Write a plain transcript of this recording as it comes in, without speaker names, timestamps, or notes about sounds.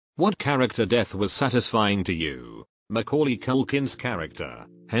What character death was satisfying to you? Macaulay Culkin's character,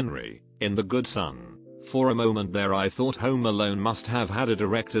 Henry, in The Good Son. For a moment there I thought Home Alone must have had a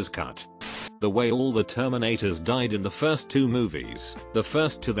director's cut. The way all the Terminators died in the first two movies. The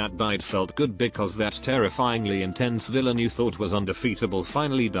first two that died felt good because that terrifyingly intense villain you thought was undefeatable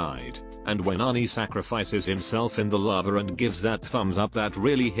finally died. And when Arnie sacrifices himself in the lava and gives that thumbs up, that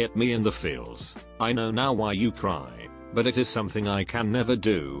really hit me in the feels. I know now why you cry, but it is something I can never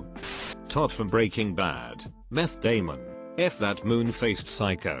do. Todd from Breaking Bad. Meth Damon. F that moon-faced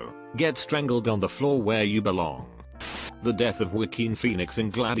psycho. Get strangled on the floor where you belong. The death of Joaquin Phoenix in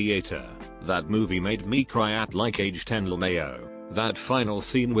Gladiator. That movie made me cry at like age 10 LMAO. That final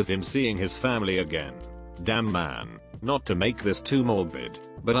scene with him seeing his family again. Damn man. Not to make this too morbid,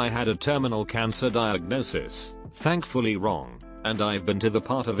 but I had a terminal cancer diagnosis. Thankfully wrong. And I've been to the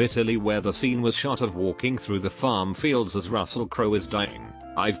part of Italy where the scene was shot of walking through the farm fields as Russell Crowe is dying.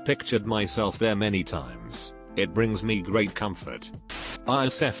 I've pictured myself there many times. It brings me great comfort.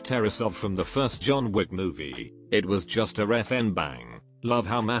 Isef Tarasov from the first John Wick movie. It was just a FN bang. Love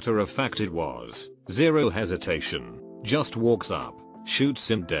how matter of fact it was. Zero hesitation. Just walks up, shoots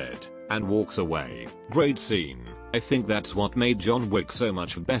him dead, and walks away. Great scene. I think that's what made John Wick so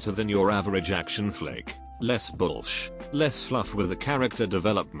much better than your average action flick. Less bullsh, less fluff with the character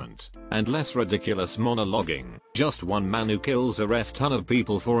development, and less ridiculous monologuing. Just one man who kills a ref ton of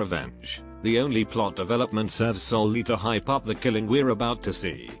people for revenge. The only plot development serves solely to hype up the killing we're about to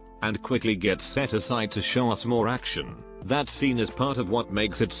see, and quickly gets set aside to show us more action. That scene is part of what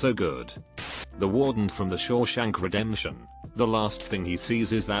makes it so good. The Warden from The Shawshank Redemption. The last thing he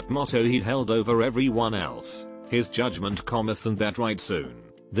sees is that motto he'd held over everyone else. His judgment cometh, and that right soon.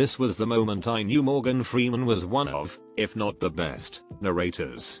 This was the moment I knew Morgan Freeman was one of, if not the best,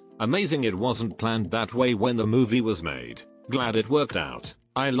 narrators. Amazing it wasn't planned that way when the movie was made. Glad it worked out.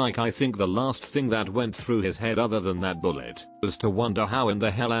 I think the last thing that went through his head other than that bullet was to wonder how in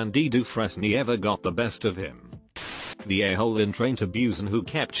the hell Andy Dufresne ever got the best of him. The a-hole in Train to Busan who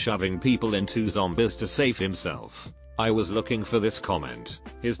kept shoving people into zombies to save himself. I was looking for this comment.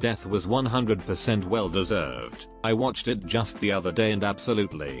 His death was 100% well deserved. I watched it just the other day and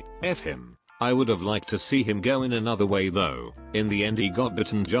absolutely, F him. I would have liked to see him go in another way though. In the end he got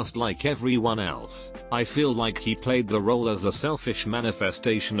bitten just like everyone else. I feel like he played the role as the selfish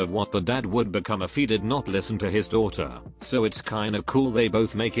manifestation of what the dad would become if he did not listen to his daughter. So it's kinda cool they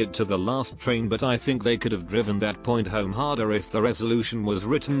both make it to the last train, but I think they could have driven that point home harder if the resolution was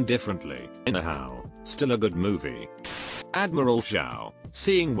written differently. Anyhow, still a good movie. Admiral Zhao.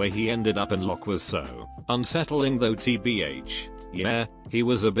 Seeing where he ended up in Locke was so unsettling though tbh. Yeah, he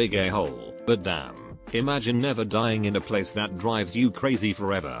was a big a-hole. But damn, imagine never dying in a place that drives you crazy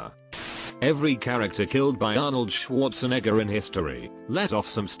forever. Every character killed by Arnold Schwarzenegger in history let off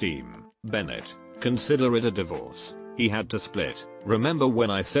some steam. Bennett, consider it a divorce. He had to split. Remember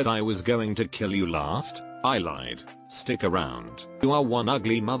when I said I was going to kill you last? I lied. Stick around. You are one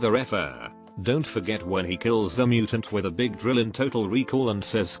ugly mother effer. Don't forget when he kills the mutant with a big drill in Total Recall and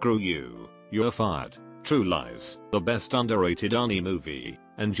says screw you. You're fired. True Lies, the best underrated Arnie movie,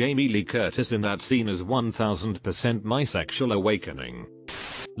 and Jamie Lee Curtis in that scene is 1000% my sexual awakening.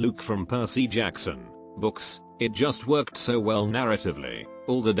 Luke from Percy Jackson. Books, it just worked so well narratively.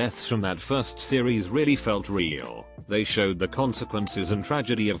 All the deaths from that first series really felt real. They showed the consequences and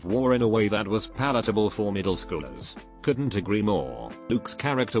tragedy of war in a way that was palatable for middle schoolers. Couldn't agree more. Luke's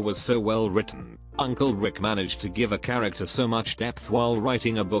character was so well written. Uncle Rick managed to give a character so much depth while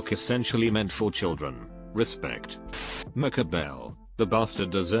writing a book essentially meant for children. Respect. Macabell. The bastard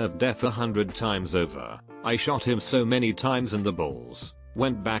deserved death 100 times over. I shot him so many times in the balls.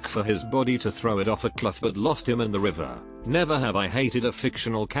 Went back for his body to throw it off a cliff but lost him in the river. Never have I hated a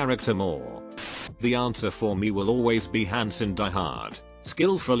fictional character more. The answer for me will always be Hans in Die Hard.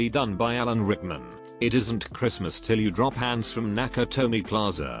 Skillfully done by Alan Rickman. It isn't Christmas till you drop Hans from Nakatomi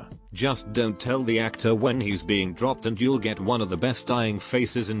Plaza. Just don't tell the actor when he's being dropped and you'll get one of the best dying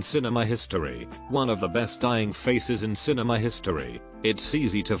faces in cinema history. One of the best dying faces in cinema history. It's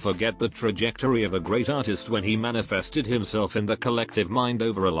easy to forget the trajectory of a great artist when he manifested himself in the collective mind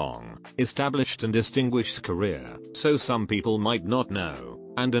over a long, established and distinguished career. So some people might not know,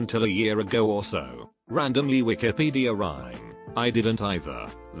 and until a year ago or so, randomly Wikipedia-ing, I didn't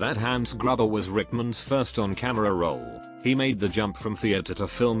either, that Hans Gruber was Rickman's first on-camera role. He made the jump from theater to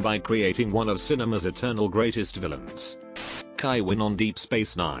film by creating one of cinema's eternal greatest villains. Kai Wynn on Deep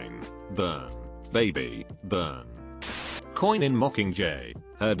Space Nine. Burn. Baby, burn. Coin in Mockingjay.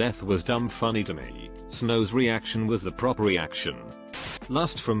 Her death was dumb funny to me. Snow's reaction was the proper reaction.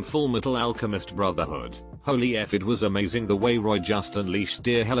 Lust from Full Metal Alchemist Brotherhood. Holy F, it was amazing the way Roy just unleashed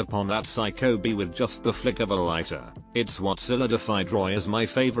deer hell upon that Psycho bee with just the flick of a lighter. It's what solidified Roy as my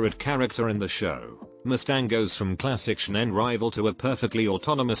favorite character in the show. Mustang goes from classic shonen rival to a perfectly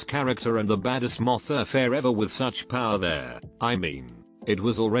autonomous character and the baddest moth affair ever with such power there. I mean, it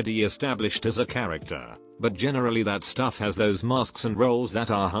was already established as a character, but generally that stuff has those masks and roles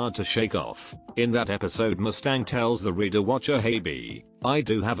that are hard to shake off. In that episode, Mustang tells the reader watcher, hey B, I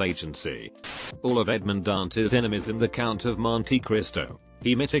do have agency. All of Edmond Dante's enemies in the Count of Monte Cristo.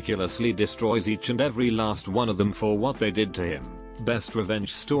 He meticulously destroys each and every last one of them for what they did to him. Best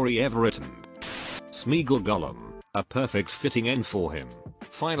revenge story ever written. Smeagol Gollum, a perfect fitting end for him.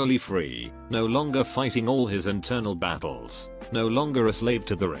 Finally free, no longer fighting all his internal battles, no longer a slave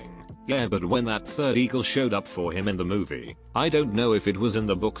to the ring. Yeah, but when that third eagle showed up for him in the movie, I don't know if it was in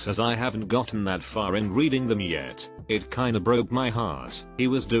the books as I haven't gotten that far in reading them yet, it kinda broke my heart. He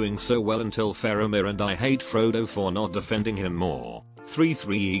was doing so well until Faramir, and I hate Frodo for not defending him more. Three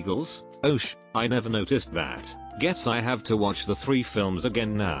eagles? Oh I never noticed that. Guess I have to watch the 3 films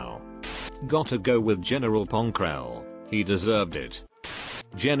again now. Gotta go with General Ponkrell, he deserved it.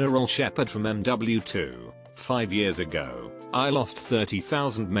 General Shepard from MW2. 5 years ago, I lost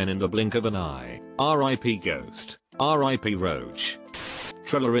 30,000 men in the blink of an eye. R.I.P. Ghost. R.I.P. Roach.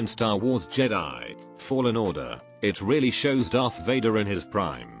 Triller in Star Wars Jedi Fallen Order. It really shows Darth Vader in his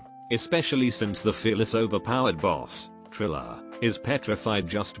prime, especially since the fearless overpowered boss, Triller, is petrified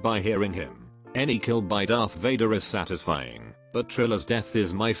just by hearing him. Any kill by Darth Vader is satisfying, but Triller's death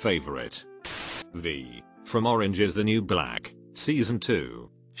is my favorite. V. From Orange is the New Black, Season 2.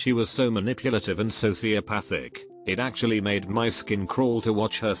 She was so manipulative and sociopathic, it actually made my skin crawl to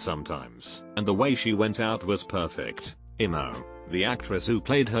watch her sometimes, and the way she went out was perfect. Imo, the actress who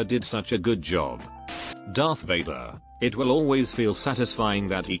played her, did such a good job. Darth Vader. It will always feel satisfying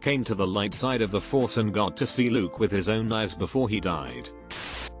that he came to the light side of the Force and got to see Luke with his own eyes before he died.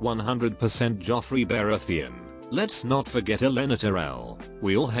 100% Joffrey Baratheon. Let's not forget Olenna Tyrell.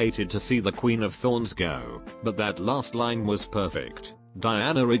 We all hated to see the Queen of Thorns go, but that last line was perfect.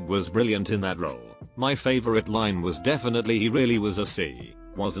 Diana Rigg was brilliant in that role. My favorite line was definitely "He really was a C,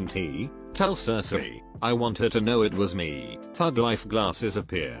 wasn't he? Tell Cersei, I want her to know it was me." Thug life glasses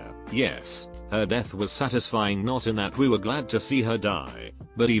appear. Yes, her death was satisfying, not in that we were glad to see her die,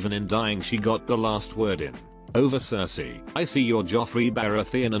 but even in dying she got the last word in. Over Cersei, I see your Joffrey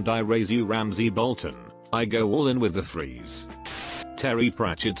Baratheon and I raise you Ramsay Bolton. I go all in with the freeze. Terry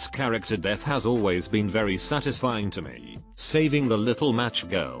Pratchett's character death has always been very satisfying to me. Saving the little match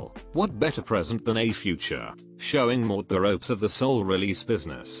girl. What better present than a future? Showing Mort the ropes of the soul release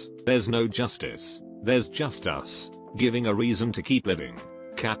business. There's no justice. There's just us. Giving a reason to keep living.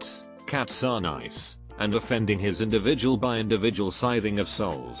 Cats are nice. And offending his individual by individual scything of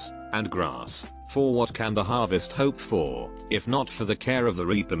souls. And grass. For what can the harvest hope for, if not for the care of the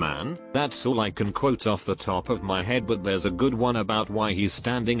Reaper Man? That's all I can quote off the top of my head, but there's a good one about why he's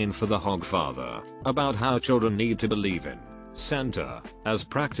standing in for the Hogfather. About how children need to believe in Santa, as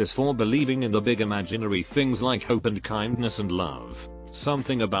practice for believing in the big imaginary things like hope and kindness and love.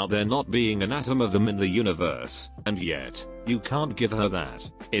 Something about there not being an atom of them in the universe, and yet, you can't give her that.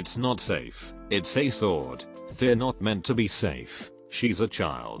 It's not safe. It's a sword. They're not meant to be safe. She's a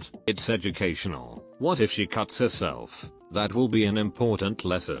child. It's educational. What if she cuts herself? That will be an important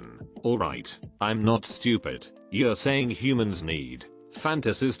lesson. Alright, I'm not stupid. You're saying humans need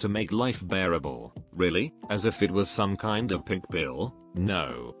fantasies to make life bearable. Really? As if it was some kind of pink pill?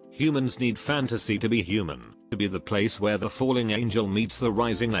 No. Humans need fantasy to be human. To be the place where the falling angel meets the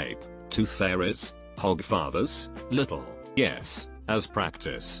rising ape. Tooth fairies? Hogfathers? Little. Yes. As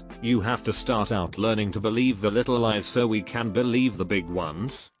practice, you have to start out learning to believe the little lies so we can believe the big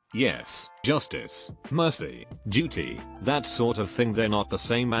ones. Yes, justice, mercy, duty, that sort of thing. They're not the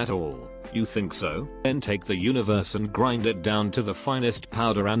same at all. You think so? Then take the universe and grind it down to the finest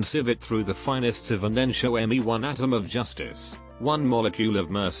powder and sieve it through the finest sieve and then show me one atom of justice, one molecule of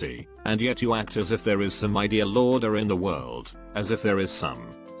mercy, and yet you act as if there is some ideal order in the world, as if there is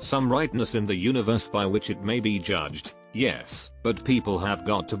some rightness in the universe by which it may be judged. Yes, but people have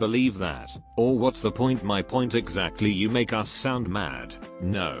got to believe that. Or what's the point? My point exactly. You make us sound mad.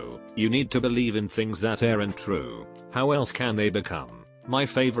 No, you need to believe in things that aren't true. How else can they become? My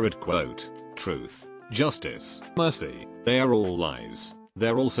favorite quote. Truth, justice, mercy, they are all lies.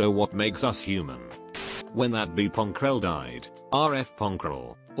 They're also what makes us human. When that B. Ponkrell died, RF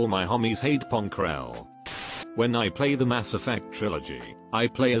Ponkrell, all my homies hate Ponkrell. When I play the Mass Effect trilogy, I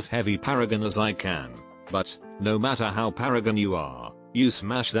play as heavy Paragon as I can. But, no matter how Paragon you are, You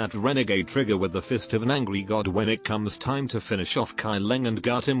smash that renegade trigger with the fist of an angry god when it comes time to finish off Kai Leng and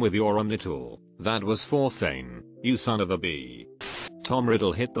gut him with your omnitool. That was for Thane, you son of a bee. Tom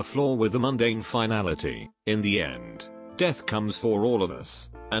Riddle hit the floor with a mundane finality. In the end, death comes for all of us,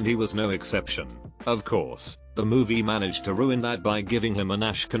 and he was no exception. Of course, the movie managed to ruin that by giving him an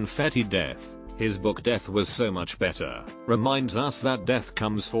ash confetti death. His book Death was so much better. Reminds us that death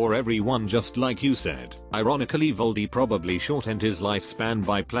comes for everyone just like you said. Ironically, Voldy probably shortened his lifespan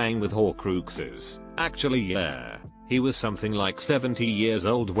by playing with Horcruxes. Actually yeah, he was something like 70 years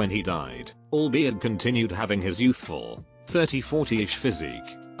old when he died, albeit continued having his youthful, 30-40ish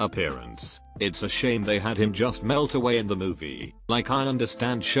physique, appearance. It's a shame they had him just melt away in the movie. Like I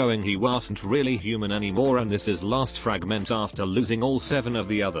understand showing he wasn't really human anymore and this is last fragment after losing all 7 of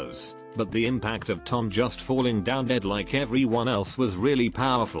the others. But the impact of Tom just falling down dead like everyone else was really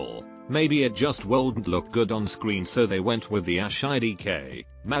powerful. Maybe it just wouldn't look good on screen so they went with the Ash IDK.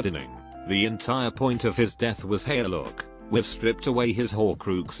 Maddening. The entire point of his death was hey look, we've stripped away his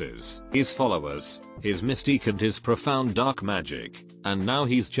Horcruxes, his followers, his mystique and his profound dark magic, and now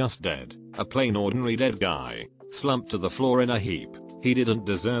he's just dead. A plain ordinary dead guy, slumped to the floor in a heap. He didn't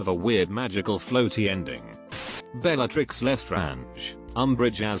deserve a weird magical floaty ending. Bellatrix Lestrange.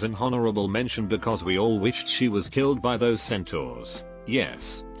 Umbridge as an honorable mention because we all wished she was killed by those centaurs.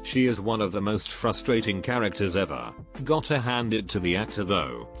 Yes, she is one of the most frustrating characters ever. Gotta hand it to the actor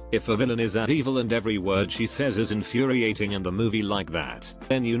though. If a villain is that evil and every word she says is infuriating in the movie like that,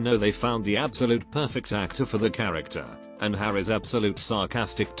 then you know they found the absolute perfect actor for the character. And Harry's absolute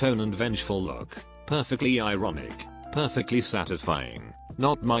sarcastic tone and vengeful look. Perfectly ironic. Perfectly satisfying.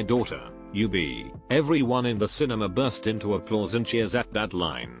 Not my daughter. You be. Everyone in the cinema burst into applause and cheers at that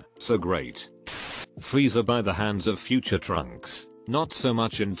line. So great. Freezer by the hands of future Trunks. Not so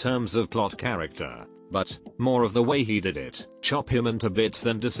much in terms of plot character, but more of the way he did it. Chop him into bits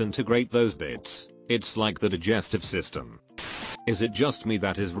then disintegrate those bits. It's like the digestive system. Is it just me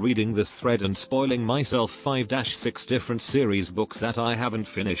that is reading this thread and spoiling myself 5-6 different series books that I haven't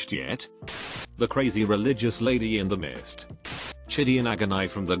finished yet? The crazy religious lady in the mist. Chidi and Agonai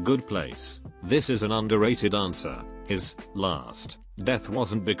from The Good Place. This is an underrated answer. His last death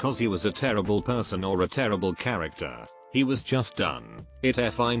wasn't because he was a terrible person or a terrible character. He was just done. It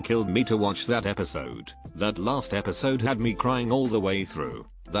effing killed me to watch that episode. That last episode had me crying all the way through.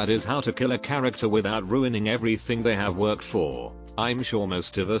 That is how to kill a character without ruining everything they have worked for. I'm sure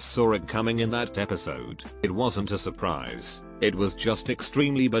most of us saw it coming in that episode. It wasn't a surprise. It was just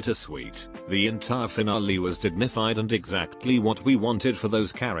extremely bittersweet. The entire finale was dignified and exactly what we wanted for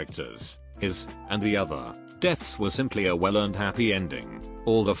those characters. His and the other deaths were simply a well-earned happy ending.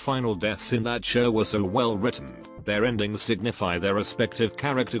 All the final deaths in that show were so well written. Their endings signify their respective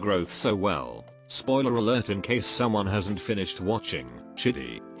character growth so well. Spoiler alert in case someone hasn't finished watching.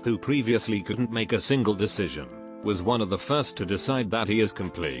 Chidi, who previously couldn't make a single decision, was one of the first to decide that he is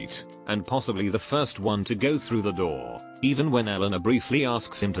complete, and possibly the first one to go through the door. Even when Eleanor briefly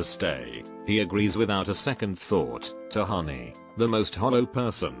asks him to stay, he agrees without a second thought. Tahani, the most hollow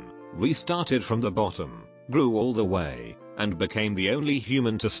person, restarted from the bottom, grew all the way, and became the only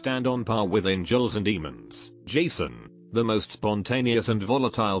human to stand on par with angels and demons. Jason, the most spontaneous and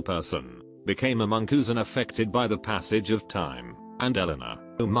volatile person, became a monk who's unaffected by the passage of time. And Eleanor,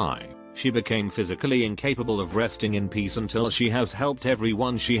 oh my, she became physically incapable of resting in peace until she has helped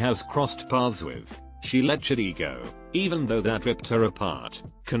everyone she has crossed paths with. She let Chidi go, even though that ripped her apart,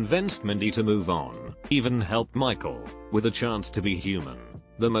 convinced Mindy to move on, even helped Michael, with a chance to be human.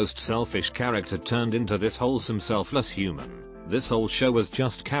 The most selfish character turned into this wholesome selfless human. This whole show was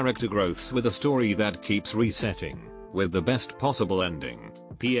just character growths with a story that keeps resetting, with the best possible ending.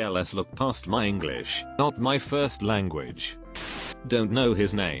 PLS look past my English, not my first language. Don't know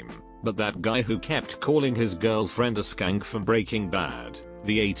his name, but that guy who kept calling his girlfriend a skank from Breaking Bad.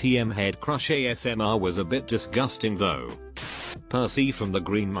 The ATM head crush ASMR was a bit disgusting though. Percy from the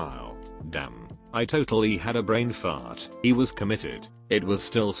Green Mile. Damn, I totally had a brain fart. He was committed. It was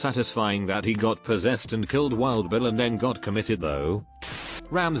still satisfying that he got possessed and killed Wild Bill and then got committed though.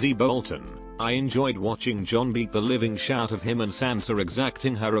 Ramsay Bolton. I enjoyed watching John beat the living shit out of him and Sansa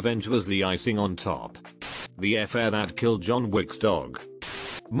exacting her revenge was the icing on top. The affair that killed John Wick's dog.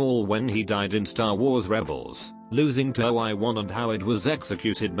 Maul when he died in Star Wars Rebels, losing to OI-1 and how it was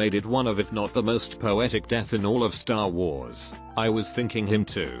executed made it one of if not the most poetic death in all of Star Wars. I was thinking him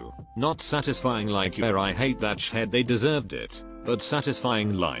too. Not satisfying like yeah I hate that shit they deserved it, but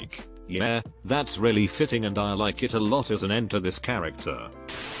satisfying like, yeah, that's really fitting and I like it a lot as an end to this character.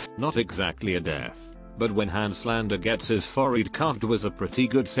 Not exactly a death, But when Hanslander gets his forehead carved was a pretty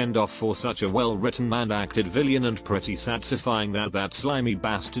good send off for such a well written and acted villain, and pretty satisfying that slimy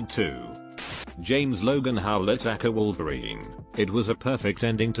bastard too. James Logan Howlett Aka Wolverine. It was a perfect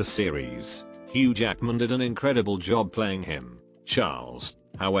ending to series. Hugh Jackman did an incredible job playing him. Charles,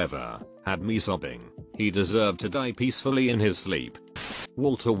 however, had me sobbing. He deserved to die peacefully in his sleep.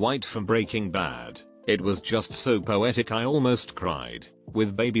 Walter White from Breaking Bad. It was just so poetic I almost cried,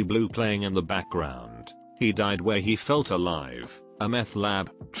 with Baby Blue playing in the background. He died where he felt alive. A meth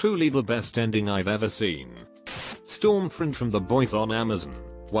lab, truly the best ending I've ever seen. Stormfront from The Boys on Amazon.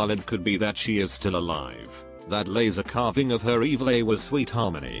 While it could be that she is still alive, that laser carving of her evil eye was sweet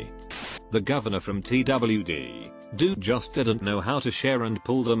harmony. The governor from TWD. Dude just didn't know how to share and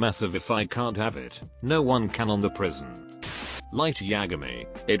pulled a massive if I can't have it, no one can on the prison. Light Yagami.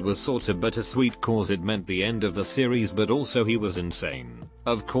 It was sorta bittersweet cause it meant the end of the series, but also he was insane.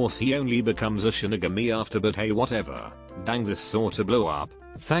 Of course he only becomes a Shinigami after, but hey whatever. Dang, this sorta blew up.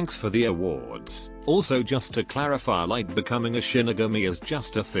 Thanks for the awards. Also, just to clarify, Light becoming a Shinigami is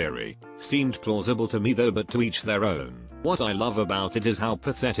just a theory. Seemed plausible to me though, but to each their own. What I love about it is how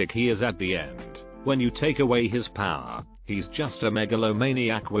pathetic he is at the end. When you take away his power, he's just a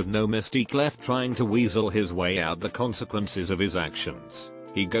megalomaniac with no mystique left, trying to weasel his way out the consequences of his actions.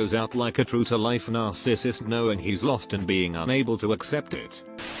 He goes out like a true-to-life narcissist, knowing he's lost and being unable to accept it.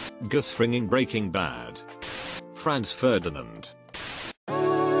 Gus Fringing Breaking Bad. Franz Ferdinand.